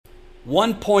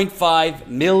1.5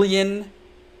 million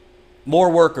more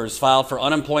workers filed for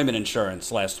unemployment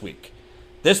insurance last week.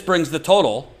 This brings the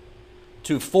total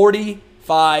to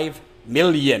 45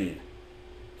 million.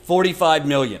 45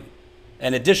 million.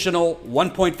 An additional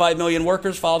 1.5 million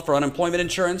workers filed for unemployment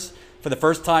insurance for the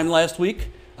first time last week,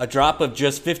 a drop of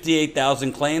just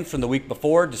 58,000 claims from the week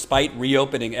before, despite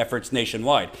reopening efforts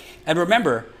nationwide. And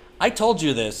remember, I told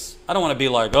you this. I don't want to be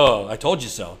like, oh, I told you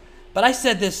so. But I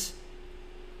said this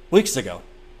weeks ago.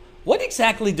 What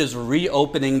exactly does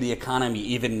reopening the economy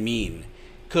even mean?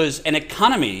 Because an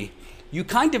economy, you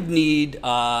kind of need,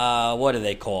 what do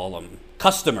they call them?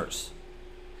 Customers.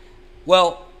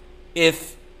 Well,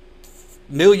 if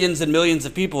millions and millions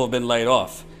of people have been laid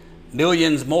off,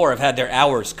 millions more have had their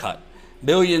hours cut,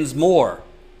 millions more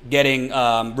getting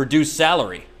reduced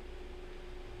salary,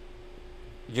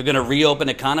 you're going to reopen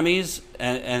economies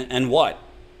and what?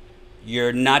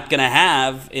 You're not going to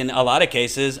have, in a lot of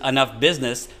cases, enough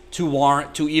business to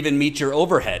warrant to even meet your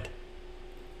overhead.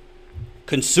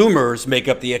 Consumers make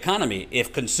up the economy.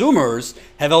 If consumers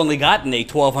have only gotten a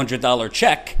 $1,200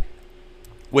 check,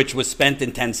 which was spent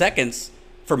in 10 seconds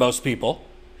for most people,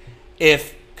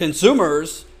 if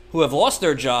consumers who have lost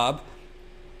their job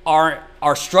are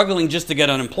struggling just to get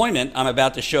unemployment, I'm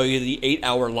about to show you the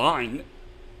 8-hour line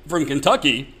from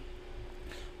Kentucky.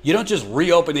 You don't just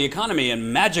reopen the economy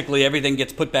and magically everything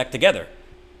gets put back together.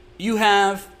 You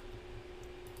have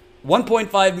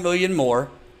 1.5 million more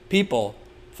people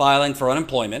filing for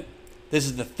unemployment. This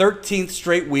is the 13th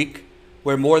straight week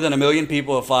where more than 1 million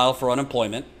people have filed for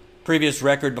unemployment. Previous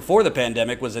record before the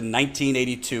pandemic was in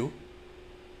 1982.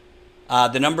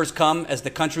 The numbers come as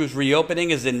the country's reopening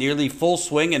is in nearly full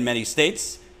swing in many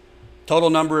states.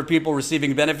 Total number of people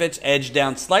receiving benefits edged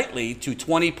down slightly to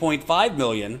 20.5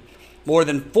 million. More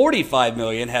than 45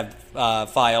 million have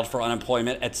filed for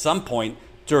unemployment at some point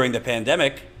during the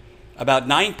pandemic. About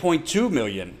 9.2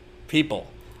 million people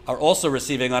are also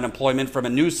receiving unemployment from a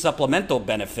new supplemental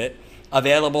benefit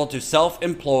available to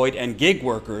self-employed and gig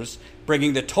workers,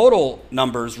 bringing the total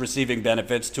numbers receiving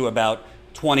benefits to about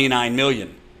 29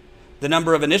 million. The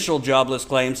number of initial jobless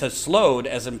claims has slowed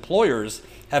as employers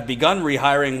have begun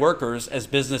rehiring workers as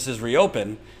businesses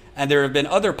reopen, and there have been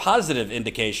other positive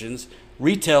indications.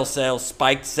 Retail sales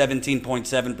spiked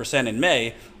 17.7% in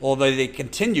May, although they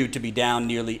continue to be down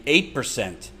nearly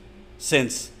 8%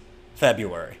 since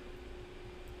February.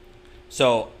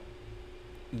 So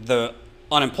the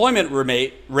unemployment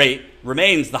rate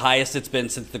remains the highest it's been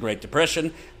since the Great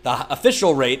Depression. The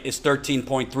official rate is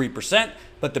 13.3%,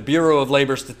 but the Bureau of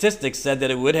Labor Statistics said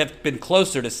that it would have been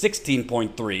closer to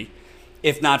 16.3%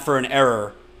 if not for an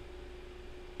error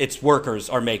its workers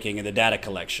are making in the data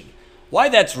collection. Why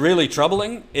that's really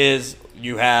troubling is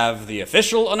you have the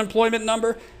official unemployment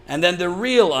number and then the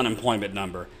real unemployment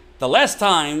number. The last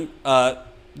time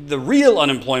the real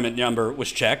unemployment number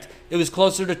was checked, it was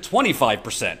closer to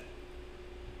 25%.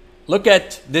 Look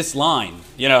at this line.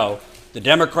 You know, the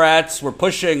Democrats were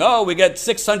pushing, we get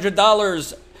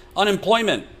 $600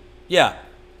 unemployment. Yeah,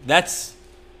 that's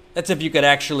if you could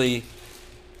actually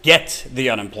get the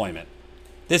unemployment.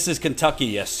 This is Kentucky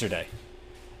yesterday.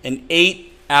 An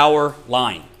 8-hour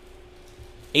line.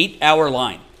 8-hour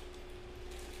line.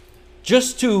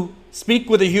 Just to speak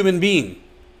with a human being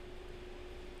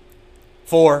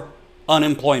for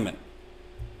unemployment.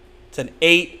 It's an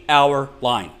 8-hour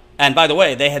line. And by the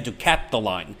way, they had to cap the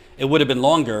line. It would have been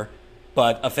longer,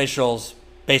 but officials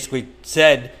basically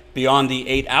said beyond the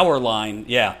 8-hour line,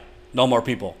 no more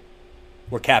people.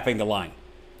 We're capping the line.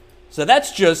 So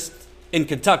that's just in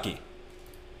Kentucky.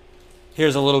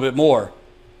 Here's a little bit more.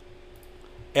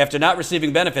 After not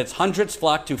receiving benefits, hundreds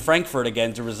flocked to Frankfurt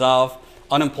again to resolve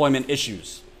unemployment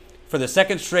issues. For the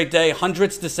second straight day,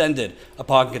 hundreds descended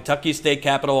upon Kentucky State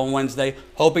Capitol on Wednesday,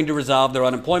 hoping to resolve their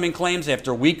unemployment claims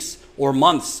after weeks or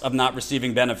months of not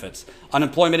receiving benefits.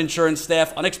 Unemployment insurance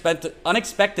staff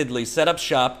unexpectedly set up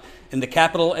shop in the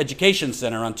Capitol Education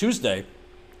Center on Tuesday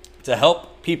to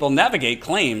help people navigate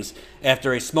claims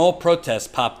after a small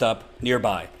protest popped up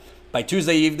nearby. By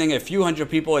Tuesday evening, a few hundred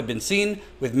people had been seen,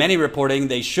 with many reporting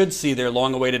they should see their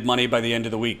long-awaited money by the end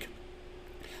of the week.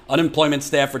 Unemployment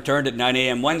staff returned at 9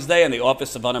 a.m. Wednesday, and the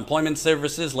Office of Unemployment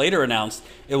Services later announced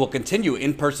it will continue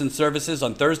in-person services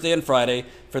on Thursday and Friday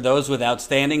for those with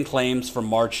outstanding claims from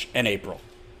March and April.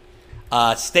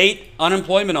 State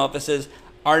unemployment offices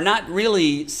are not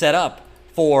really set up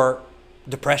for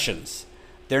depressions.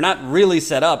 They're not really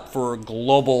set up for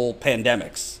global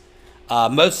pandemics.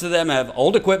 Most of them have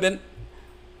old equipment.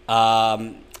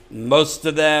 Most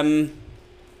of them,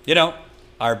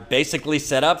 are basically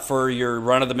set up for your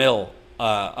run-of-the-mill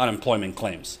unemployment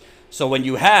claims. So when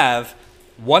you have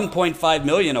 1.5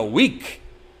 million a week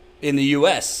in the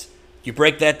US. You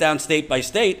break that down state by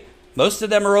state, most of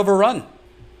them are overrun.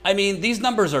 I mean, these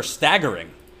numbers are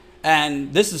staggering.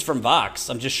 And this is from Vox.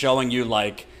 I'm just showing you,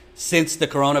 like, since the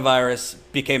coronavirus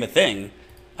became a thing.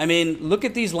 I mean, look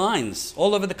at these lines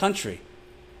all over the country.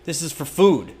 This is for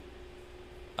food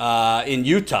in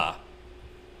Utah.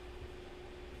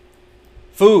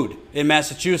 Food in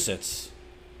Massachusetts.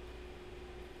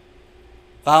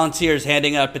 Volunteers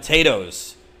handing out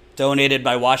potatoes donated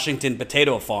by Washington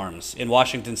Potato Farms in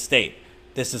Washington State.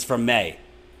 This is from May.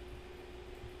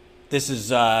 This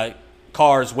is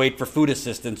cars wait for food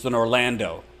assistance in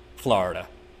Orlando, Florida.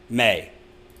 May.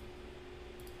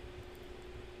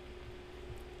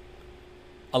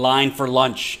 A line for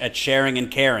lunch at Sharing and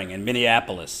Caring in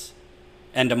Minneapolis.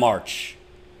 End of March.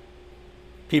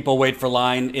 People wait for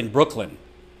line in Brooklyn.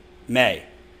 May.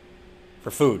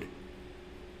 For food.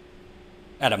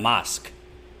 At a mosque.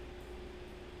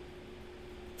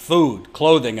 Food,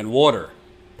 clothing, and water.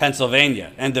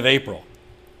 Pennsylvania. End of April.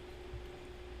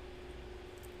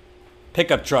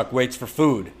 Pickup truck waits for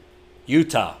food.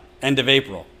 Utah. End of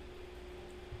April.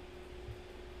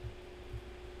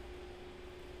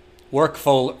 Work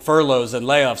furloughs and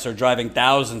layoffs are driving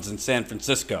thousands in San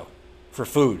Francisco for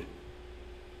food.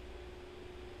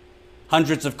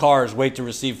 Hundreds of cars wait to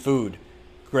receive food.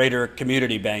 Greater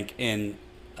Community Bank in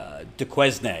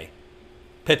Duquesne,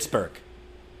 Pittsburgh.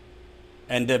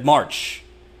 End of March.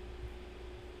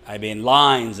 I mean,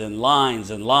 lines and lines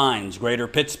and lines. Greater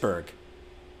Pittsburgh.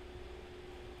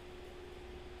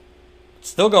 It's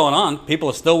still going on. People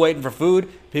are still waiting for food.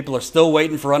 People are still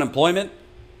waiting for unemployment.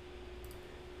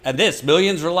 And this,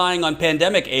 millions relying on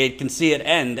pandemic aid can see it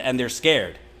end, and they're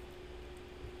scared.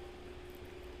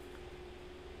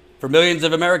 For millions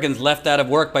of Americans left out of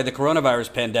work by the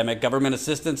coronavirus pandemic, government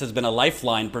assistance has been a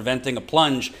lifeline preventing a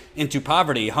plunge into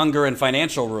poverty, hunger, and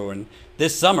financial ruin.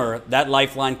 This summer, that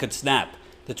lifeline could snap.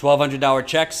 The $1,200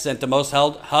 checks sent to most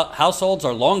households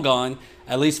are long gone,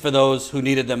 at least for those who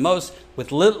needed them most,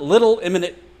 with little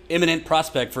imminent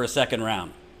prospect for a second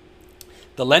round.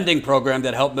 The lending program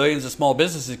that helped millions of small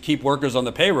businesses keep workers on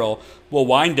the payroll will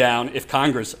wind down if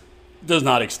Congress does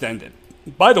not extend it.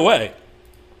 By the way,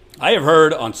 I have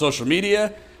heard on social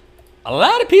media, a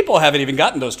lot of people haven't even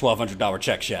gotten those $1,200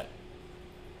 checks yet.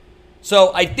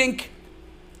 So I think,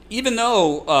 even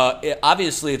though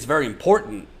obviously it's very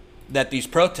important that these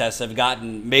protests have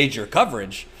gotten major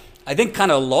coverage, I think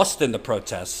kind of lost in the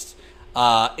protests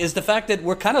is the fact that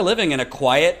we're kind of living in a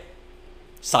quiet,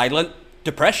 silent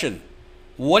depression.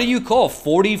 What do you call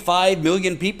 45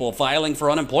 million people filing for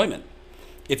unemployment?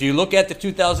 If you look at the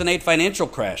 2008 financial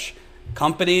crash,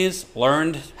 companies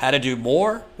learned how to do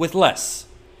more with less.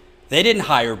 They didn't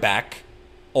hire back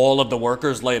all of the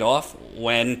workers laid off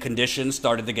when conditions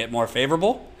started to get more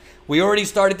favorable. We already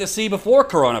started to see before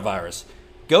coronavirus.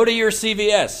 Go to your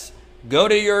CVS, go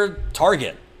to your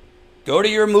Target, go to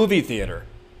your movie theater,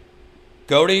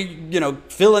 go to,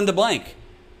 fill in the blank.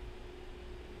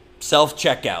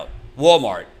 Self-checkout.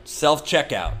 Walmart,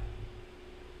 self-checkout.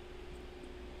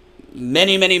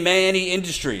 Many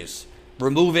industries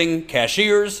removing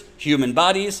cashiers, human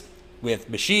bodies, with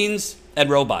machines and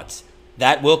robots.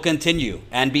 That will continue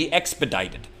and be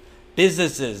expedited.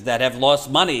 Businesses that have lost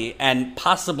money and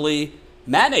possibly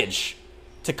manage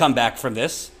to come back from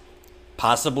this,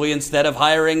 possibly instead of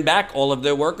hiring back all of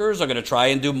their workers, are going to try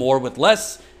and do more with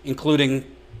less, including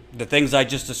the things I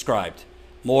just described.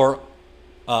 More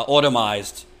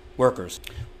automized workers.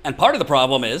 And part of the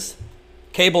problem is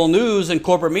cable news and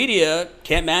corporate media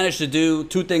can't manage to do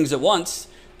two things at once.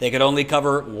 They could only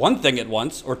cover one thing at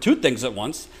once or two things at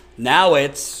once. Now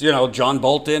it's, John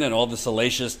Bolton and all the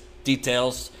salacious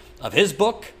details of his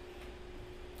book.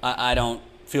 I don't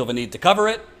feel the need to cover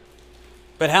it.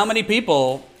 But how many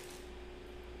people,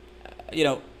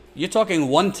 you're talking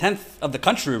 1/10 of the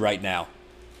country right now,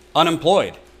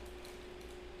 unemployed.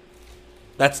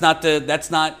 That's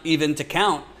not even to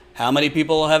count how many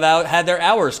people have had their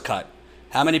hours cut.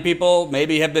 How many people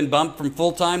maybe have been bumped from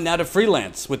full-time now to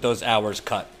freelance with those hours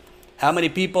cut? How many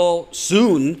people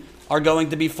soon are going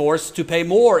to be forced to pay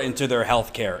more into their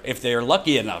health care if they are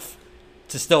lucky enough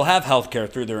to still have health care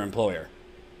through their employer?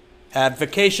 Have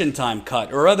vacation time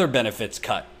cut or other benefits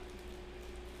cut?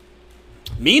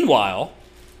 Meanwhile,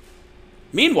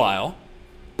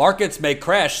 markets may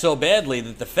crash so badly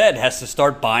that the Fed has to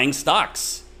start buying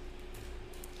stocks.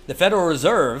 The Federal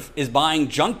Reserve is buying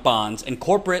junk bonds and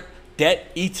corporate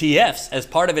debt ETFs as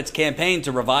part of its campaign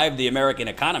to revive the American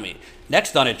economy.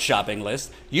 Next on its shopping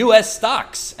list, U.S.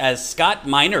 stocks, as Scott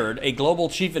Minerd, a global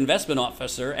chief investment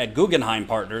officer at Guggenheim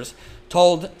Partners,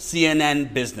 told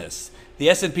CNN Business. The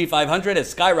S&P 500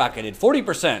 has skyrocketed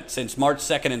 40% since March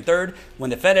 2nd and 3rd when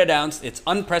the Fed announced its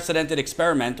unprecedented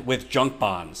experiment with junk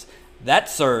bonds. That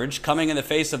surge, coming in the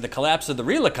face of the collapse of the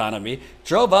real economy,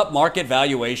 drove up market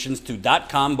valuations to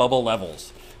dot-com bubble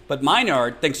levels. But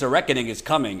Maynard thinks a reckoning is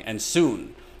coming, and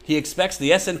soon. He expects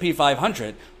the S&P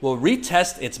 500 will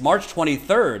retest its March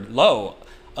 23rd low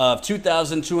of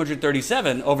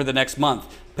 2,237 over the next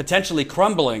month, potentially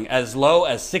crumbling as low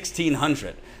as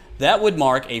 1,600. That would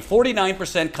mark a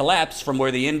 49% collapse from where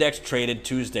the index traded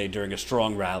Tuesday during a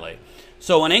strong rally.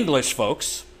 So in English,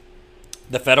 folks,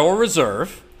 the Federal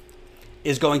Reserve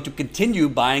is going to continue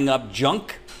buying up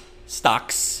junk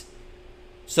stocks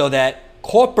so that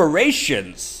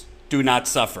corporations do not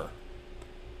suffer.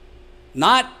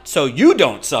 Not so you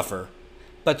don't suffer,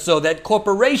 but so that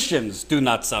corporations do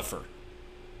not suffer.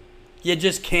 You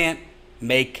just can't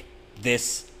make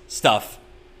this stuff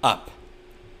up.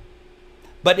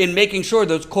 But in making sure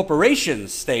those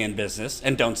corporations stay in business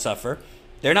and don't suffer,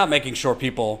 they're not making sure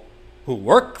people who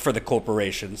work for the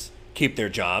corporations keep their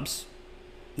jobs.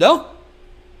 No.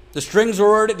 The strings were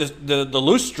already, the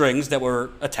loose strings that were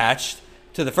attached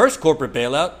to the first corporate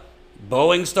bailout.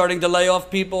 Boeing's starting to lay off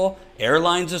people.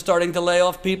 Airlines are starting to lay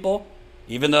off people,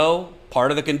 even though part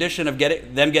of the condition of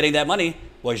them getting that money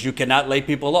was you cannot lay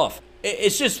people off.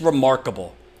 It's just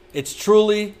remarkable. It's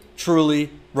truly,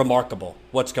 truly remarkable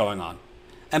what's going on.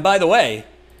 And by the way,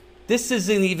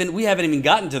 we haven't even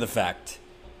gotten to the fact.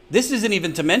 This isn't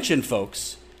even to mention,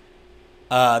 folks,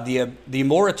 the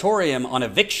moratorium on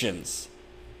evictions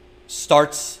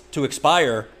starts to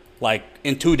expire like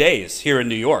in 2 days here in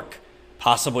New York,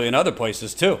 possibly in other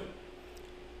places too.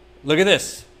 Look at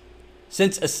this.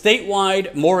 Since a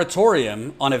statewide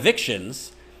moratorium on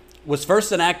evictions was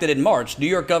first enacted in March, New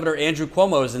York Governor Andrew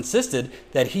Cuomo has insisted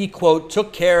that he, quote,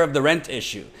 took care of the rent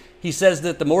issue. He says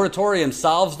that the moratorium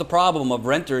solves the problem of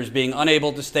renters being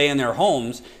unable to stay in their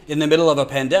homes in the middle of a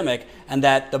pandemic and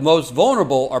that the most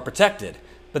vulnerable are protected.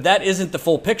 But that isn't the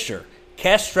full picture.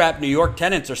 Cash-strapped New York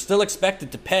tenants are still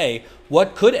expected to pay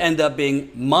what could end up being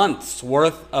months'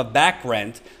 worth of back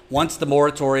rent once the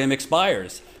moratorium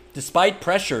expires. Despite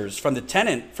pressures from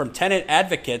tenant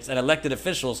advocates and elected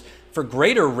officials for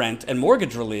greater rent and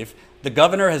mortgage relief, the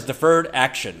governor has deferred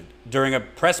action. During a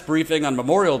press briefing on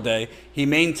Memorial Day, he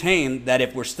maintained that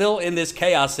if we're still in this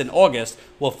chaos in August,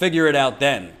 we'll figure it out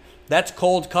then. That's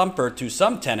cold comfort to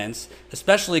some tenants,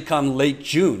 especially come late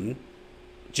June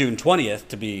 20th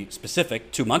to be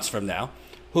specific, 2 months from now,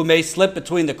 who may slip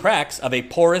between the cracks of a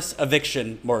porous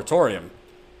eviction moratorium.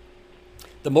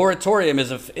 The moratorium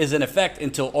is in effect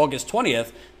until August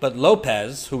 20th, but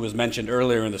Lopez, who was mentioned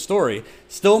earlier in the story,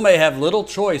 still may have little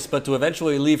choice but to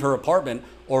eventually leave her apartment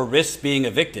or risk being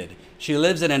evicted. She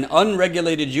lives in an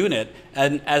unregulated unit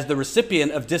and, as the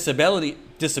recipient of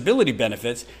disability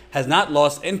benefits, has not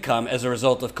lost income as a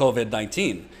result of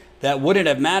COVID-19. That wouldn't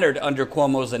have mattered under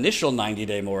Cuomo's initial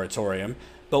 90-day moratorium,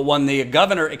 but when the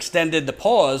governor extended the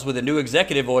pause with a new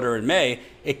executive order in May,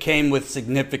 it came with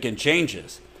significant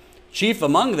changes. Chief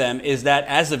among them is that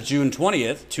as of June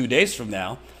 20th, 2 days from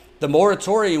now, the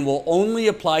moratorium will only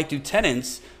apply to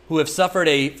tenants who have suffered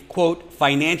a, quote,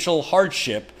 financial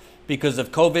hardship because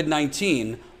of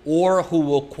COVID-19 or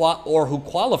who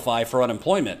qualify for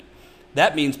unemployment.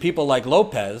 That means people like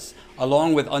Lopez,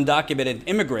 along with undocumented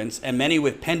immigrants and many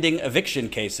with pending eviction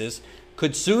cases,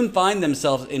 could soon find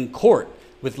themselves in court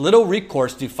with little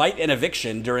recourse to fight an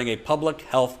eviction during a public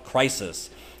health crisis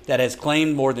that has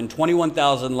claimed more than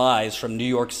 21,000 lives from New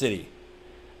York City.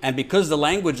 And because the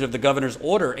language of the governor's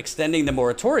order extending the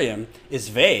moratorium is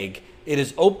vague, it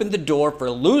has opened the door for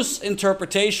loose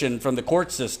interpretation from the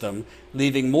court system,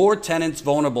 leaving more tenants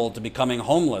vulnerable to becoming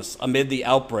homeless amid the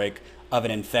outbreak of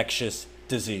an infectious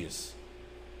disease.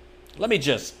 Let me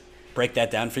just break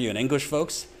that down for you in English,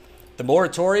 folks. The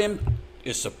moratorium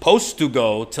is supposed to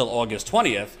go till August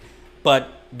 20th,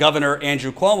 but Governor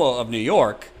Andrew Cuomo of New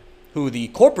York, who the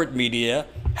corporate media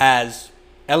has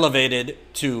elevated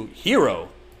to hero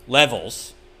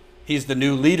levels, he's the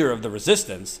new leader of the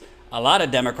resistance. A lot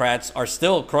of Democrats are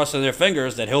still crossing their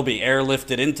fingers that he'll be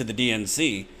airlifted into the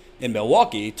DNC in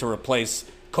Milwaukee to replace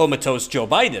comatose Joe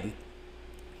Biden.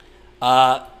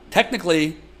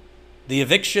 Technically, the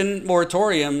eviction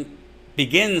moratorium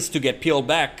begins to get peeled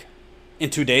back in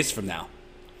 2 days from now.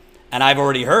 And I've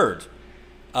already heard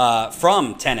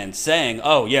from tenants saying,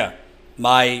 oh, yeah,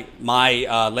 my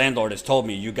landlord has told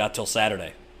me you got till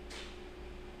Saturday.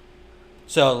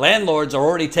 So landlords are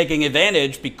already taking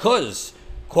advantage because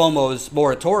Cuomo's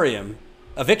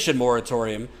eviction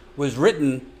moratorium, was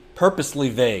written purposely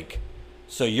vague.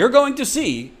 So you're going to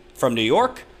see, from New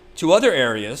York to other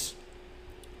areas,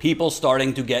 people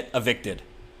starting to get evicted.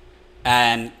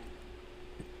 And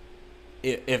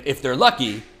if they're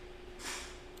lucky,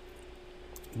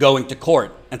 going to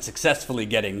court and successfully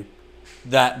getting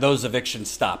those evictions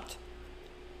stopped.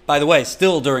 By the way,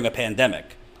 still during a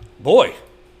pandemic. Boy,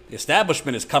 the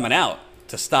establishment is coming out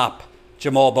to stop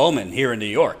Jamal Bowman here in New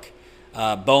York.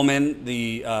 Bowman,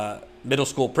 the middle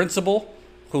school principal,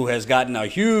 who has gotten a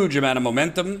huge amount of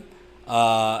momentum,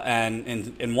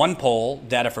 and in one poll,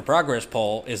 Data for Progress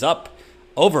poll, is up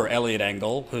over Eliot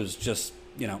Engel, who's just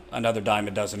another dime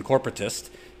a dozen corporatist.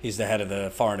 He's the head of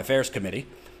the Foreign Affairs Committee.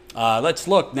 Let's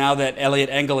look, now that Eliot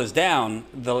Engel is down,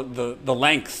 the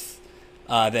length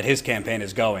that his campaign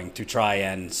is going to try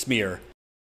and smear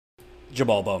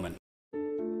Jamal Bowman.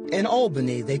 In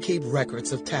Albany, they keep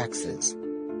records of taxes.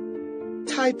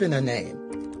 Type in a name.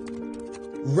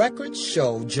 Records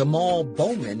show Jamal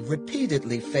Bowman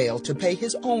repeatedly failed to pay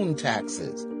his own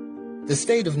taxes. The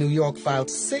state of New York filed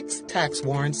 6 tax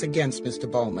warrants against Mr.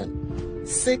 Bowman.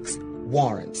 6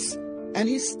 warrants. And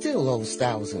he still owes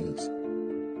thousands.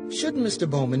 Shouldn't Mr.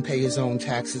 Bowman pay his own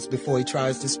taxes before he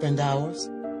tries to spend ours?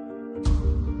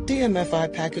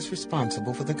 DMFI PAC is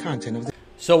responsible for the content of the...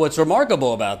 So what's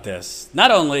remarkable about this,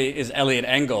 not only is Eliot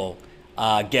Engel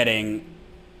getting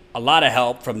a lot of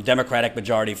help from Democratic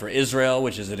Majority for Israel,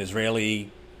 which is an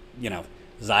Israeli,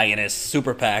 Zionist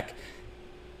super PAC.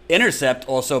 Intercept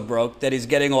also broke that he's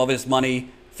getting all this money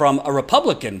from a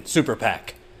Republican super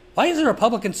PAC. Why is a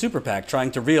Republican super PAC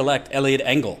trying to re-elect Eliot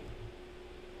Engel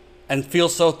and feel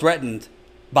so threatened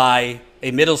by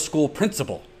a middle school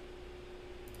principal?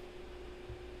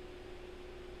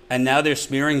 And now they're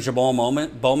smearing Jamal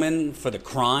Bowman for the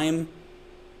crime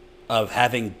of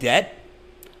having debt,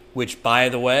 which, by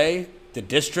the way, the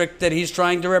district that he's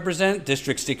trying to represent,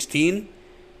 District 16,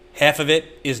 half of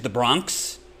it is the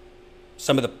Bronx,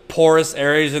 some of the poorest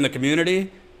areas in the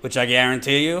community, which I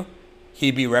guarantee you,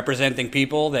 he'd be representing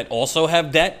people that also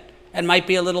have debt and might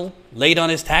be a little late on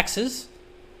his taxes.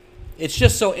 It's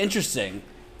just so interesting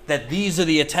that these are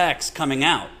the attacks coming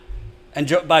out.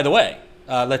 And by the way,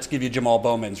 let's give you Jamal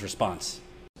Bowman's response.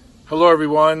 Hello,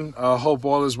 everyone. Hope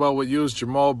all is well with you. It's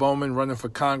Jamal Bowman running for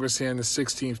Congress here in the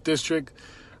 16th District.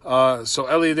 So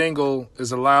Eliot Engel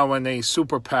is allowing a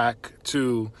super PAC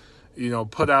to,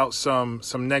 put out some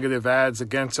negative ads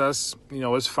against us.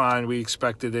 It's fine. We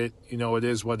expected it. It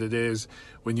is what it is.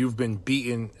 When you've been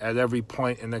beaten at every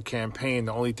point in the campaign,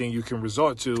 the only thing you can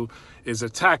resort to is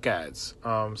attack ads.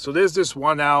 So there's this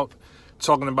one out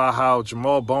talking about how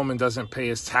Jamal Bowman doesn't pay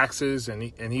his taxes and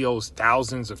he owes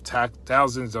thousands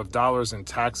of dollars in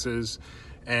taxes.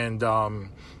 And,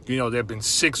 there have been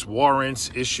 6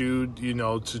 warrants issued,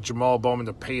 to Jamal Bowman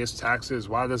to pay his taxes.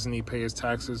 Why doesn't he pay his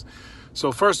taxes?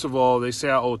 So first of all, they say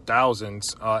I owe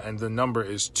thousands, and the number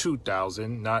is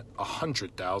 2,000, not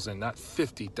 100,000, not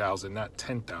 50,000, not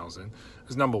 10,000.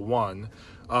 That's number one.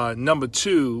 Number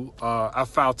two, I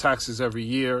file taxes every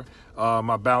year.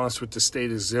 My balance with the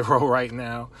state is 0 right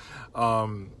now.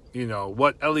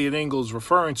 What Eliot Engel's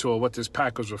referring to, or what this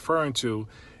PAC was referring to,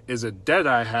 is a debt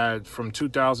I had from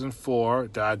 2004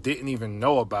 that I didn't even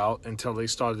know about until they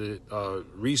started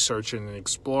researching and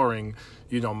exploring,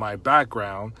 my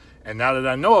background. And now that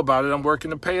I know about it, I'm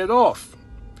working to pay it off.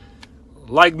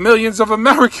 Like millions of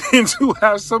Americans who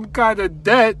have some kind of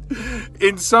debt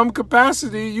in some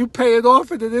capacity, you pay it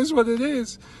off, and it is what it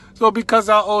is. So because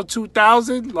I owe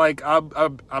 2,000, like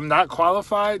I'm not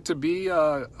qualified to be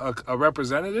a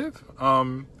representative.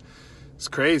 It's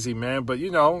crazy, man. But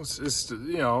it's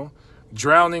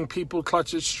drowning people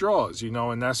clutch at straws.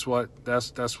 And that's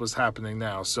what's happening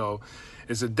now. So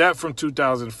it's a debt from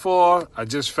 2004. I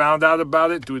just found out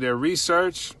about it through their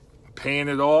research, paying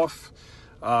it off.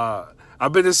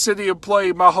 I've been a city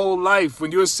employee my whole life.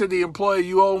 When you're a city employee,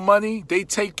 you owe money, they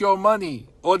take your money,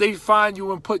 or they fine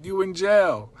you and put you in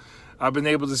jail. I've been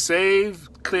able to save,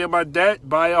 clear my debt,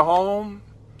 buy a home.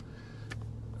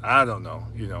 I don't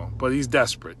know, but he's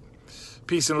desperate.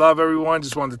 Peace and love, everyone.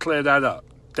 Just wanted to clear that up.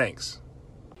 Thanks.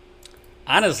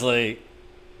 Honestly,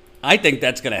 I think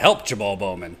that's going to help Jamal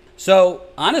Bowman. So,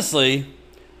 honestly,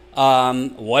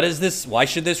 what is this? Why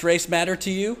should this race matter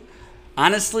to you?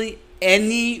 Honestly,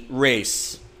 any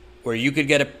race where you could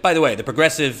get by the way,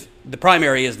 the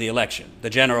primary is the election, the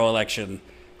general election.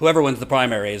 Whoever wins the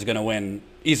primary is going to win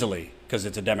easily because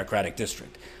it's a Democratic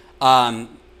district. You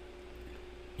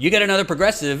get another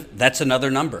progressive, that's another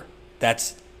number.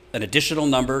 That's an additional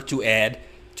number to add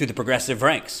to the progressive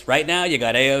ranks. Right now, you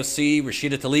got AOC,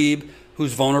 Rashida Tlaib,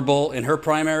 who's vulnerable in her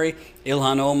primary,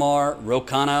 Ilhan Omar, Ro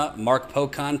Khanna, Mark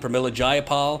Pocan, Pramila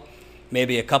Jayapal,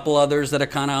 maybe a couple others that are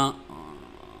kind of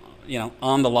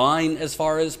on the line as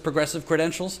far as progressive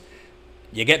credentials.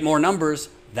 You get more numbers,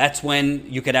 that's when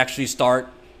you could actually start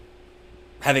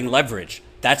having leverage.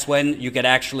 That's when you could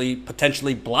actually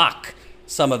potentially block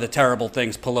some of the terrible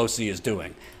things Pelosi is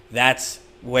doing. That's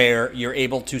where you're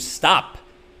able to stop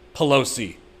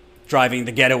Pelosi driving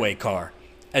the getaway car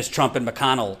as Trump and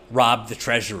McConnell robbed the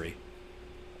Treasury.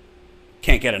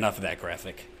 Can't get enough of that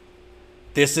graphic.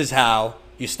 This is how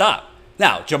you stop.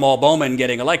 Now, Jamal Bowman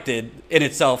getting elected in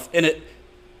it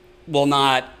will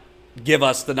not give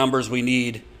us the numbers we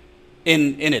need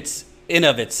in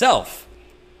of itself,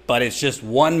 but it's just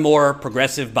one more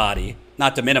progressive body,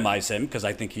 not to minimize him because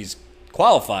I think he's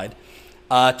qualified,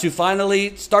 to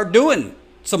finally start doing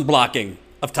some blocking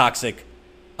of toxic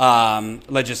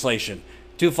legislation,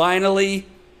 to finally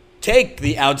take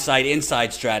the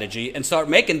outside-inside strategy and start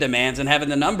making demands and having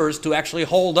the numbers to actually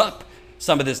hold up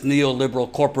some of this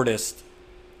neoliberal corporatist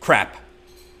crap.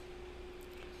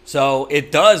 So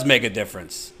it does make a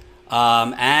difference.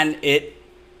 And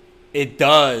it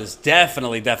does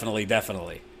definitely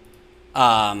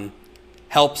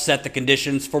help set the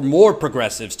conditions for more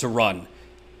progressives to run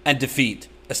and defeat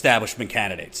establishment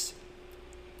candidates.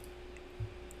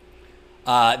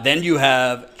 Then you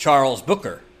have Charles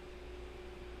Booker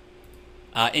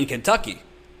in Kentucky.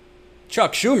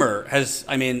 Chuck Schumer has,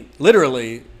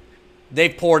 literally,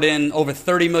 they've poured in over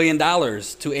 $30 million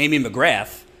to Amy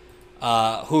McGrath,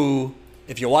 who,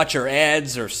 if you watch her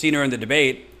ads or seen her in the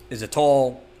debate, is a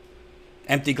tall,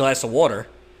 empty glass of water.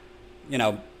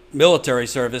 Military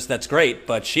service, that's great,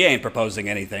 but she ain't proposing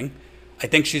anything. I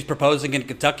think she's proposing in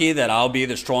Kentucky that I'll be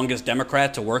the strongest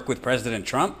Democrat to work with President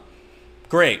Trump.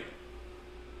 Great.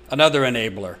 Another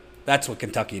enabler. That's what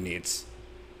Kentucky needs.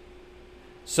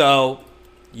 So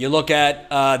you look at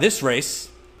this race.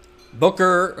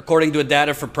 Booker, according to a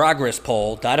Data for Progress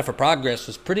poll, Data for Progress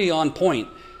was pretty on point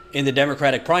in the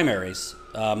Democratic primaries.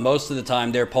 Most of the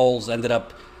time, their polls ended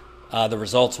up, the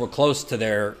results were close to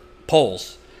their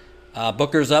polls.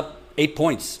 Booker's up 8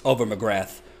 points over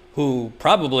McGrath, who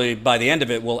probably by the end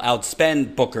of it will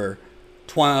outspend Booker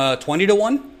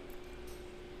 20-1.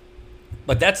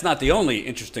 But that's not the only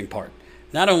interesting part.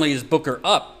 Not only is Booker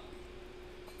up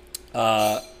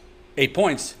 8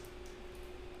 points,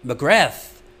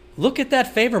 McGrath, look at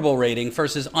that favorable rating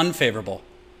versus unfavorable.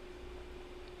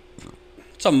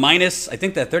 It's a minus, I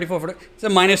think that 34, it's a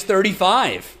minus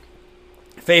 35.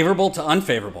 Favorable to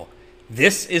unfavorable.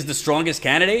 This is the strongest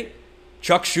candidate?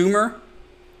 Chuck Schumer?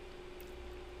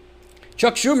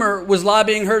 Chuck Schumer was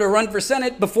lobbying her to run for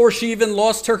Senate before she even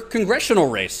lost her congressional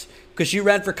race because she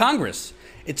ran for Congress.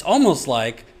 It's almost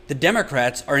like the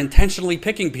Democrats are intentionally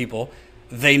picking people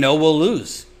they know will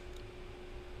lose.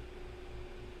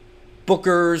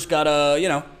 Booker's got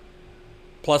a,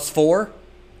 +4.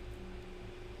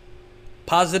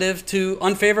 Positive to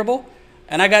unfavorable.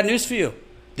 And I got news for you.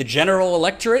 The general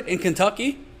electorate in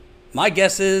Kentucky, my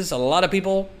guess is a lot of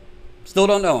people still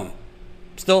don't know him.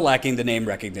 Still lacking the name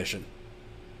recognition.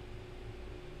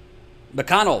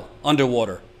 McConnell,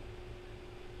 underwater.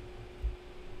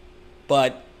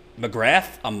 But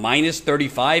McGrath, a minus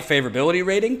 35 favorability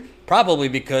rating, probably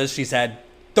because she's had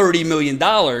 $30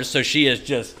 million, so she has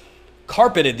just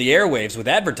carpeted the airwaves with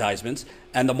advertisements,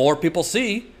 and the more people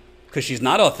see, because she's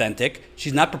not authentic,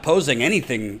 she's not proposing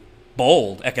anything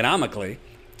bold economically.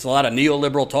 It's a lot of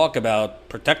neoliberal talk about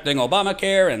protecting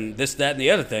Obamacare and this, that, and the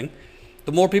other thing.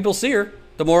 The more people see her,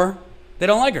 the more they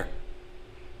don't like her.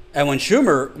 And when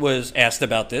Schumer was asked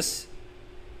about this,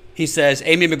 he says,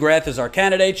 Amy McGrath is our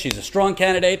candidate. She's a strong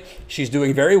candidate. She's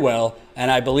doing very well. And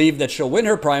I believe that she'll win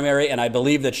her primary, and I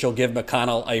believe that she'll give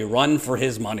McConnell a run for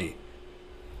his money.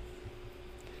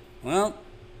 Well,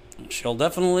 she'll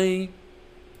definitely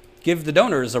give the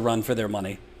donors a run for their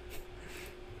money,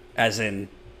 as in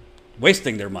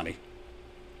wasting their money.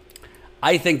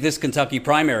 I think this Kentucky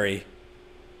primary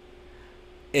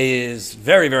is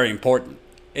very, very important.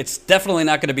 It's definitely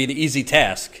not going to be the easy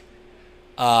task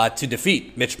to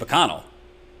defeat Mitch McConnell.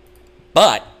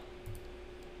 But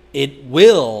it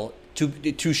will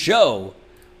to show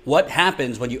what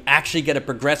happens when you actually get a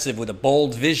progressive with a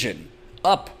bold vision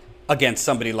up against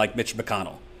somebody like Mitch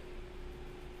McConnell.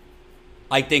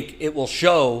 I think it will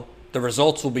show the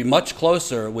results will be much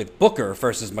closer with Booker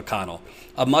versus McConnell,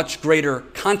 a much greater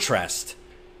contrast.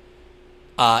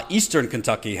 Eastern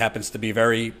Kentucky happens to be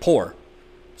very poor.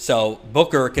 So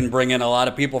Booker can bring in a lot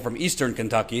of people from Eastern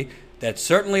Kentucky that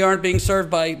certainly aren't being served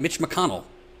by Mitch McConnell.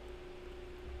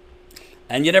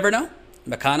 And you never know.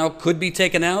 McConnell could be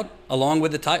taken out along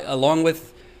with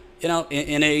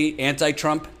in a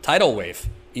anti-Trump tidal wave,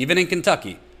 even in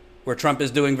Kentucky, where Trump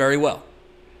is doing very well.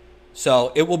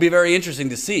 So it will be very interesting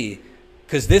to see,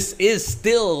 because this is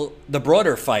still the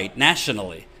broader fight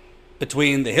nationally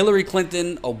between the Hillary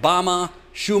Clinton, Obama,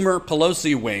 Schumer,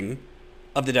 Pelosi wing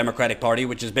of the Democratic Party,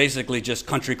 which is basically just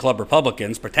country club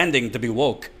Republicans pretending to be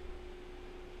woke,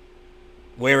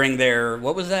 wearing their,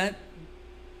 what was that?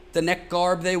 The neck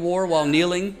garb they wore while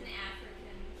kneeling?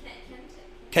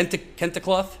 Kente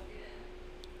cloth?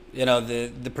 You know,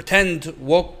 the pretend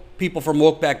woke people from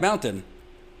Wokeback Mountain.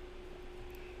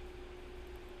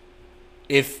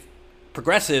 If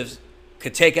progressives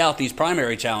could take out these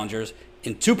primary challengers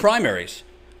in 2 primaries,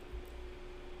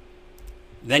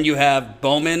 then you have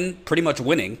Bowman pretty much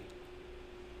winning,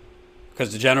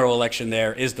 because the general election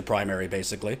there is the primary,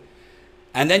 basically.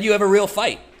 And then you have a real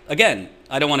fight. Again,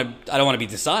 I don't want to be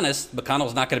dishonest.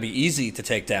 McConnell's not going to be easy to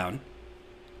take down,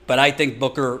 but I think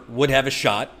Booker would have a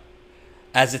shot.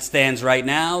 As it stands right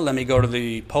now, let me go to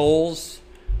the polls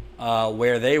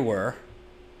where they were.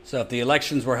 So if the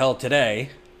elections were held today,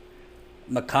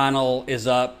 McConnell is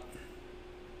up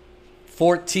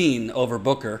 14 over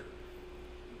Booker,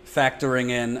 factoring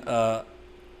in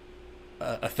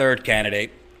a third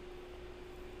candidate,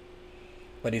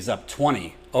 but he's up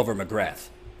 20 over McGrath.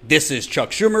 This is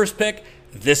Chuck Schumer's pick.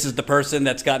 This is the person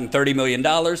that's gotten $30 million,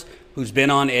 who's been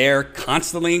on air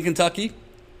constantly in Kentucky.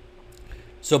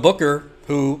 So Booker,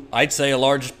 who I'd say a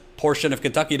large portion of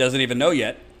Kentucky doesn't even know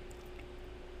yet,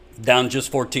 down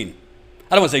just 14.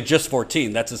 I don't want to say just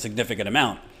 14. That's a significant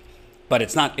amount, but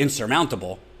it's not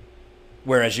insurmountable,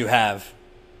 whereas you have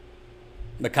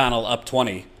McConnell up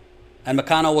 20. And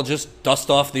McConnell will just dust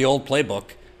off the old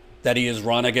playbook that he has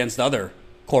run against other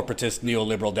corporatist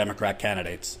neoliberal Democrat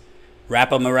candidates. Wrap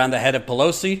them around the head of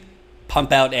Pelosi,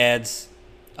 pump out ads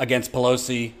against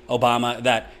Pelosi, Obama,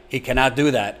 that. He cannot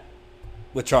do that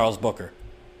with Charles Booker.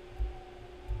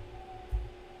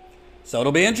 So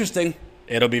it'll be interesting.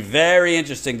 It'll be very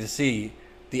interesting to see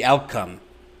the outcome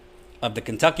of the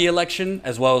Kentucky election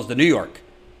as well as the New York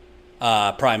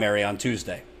primary on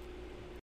Tuesday.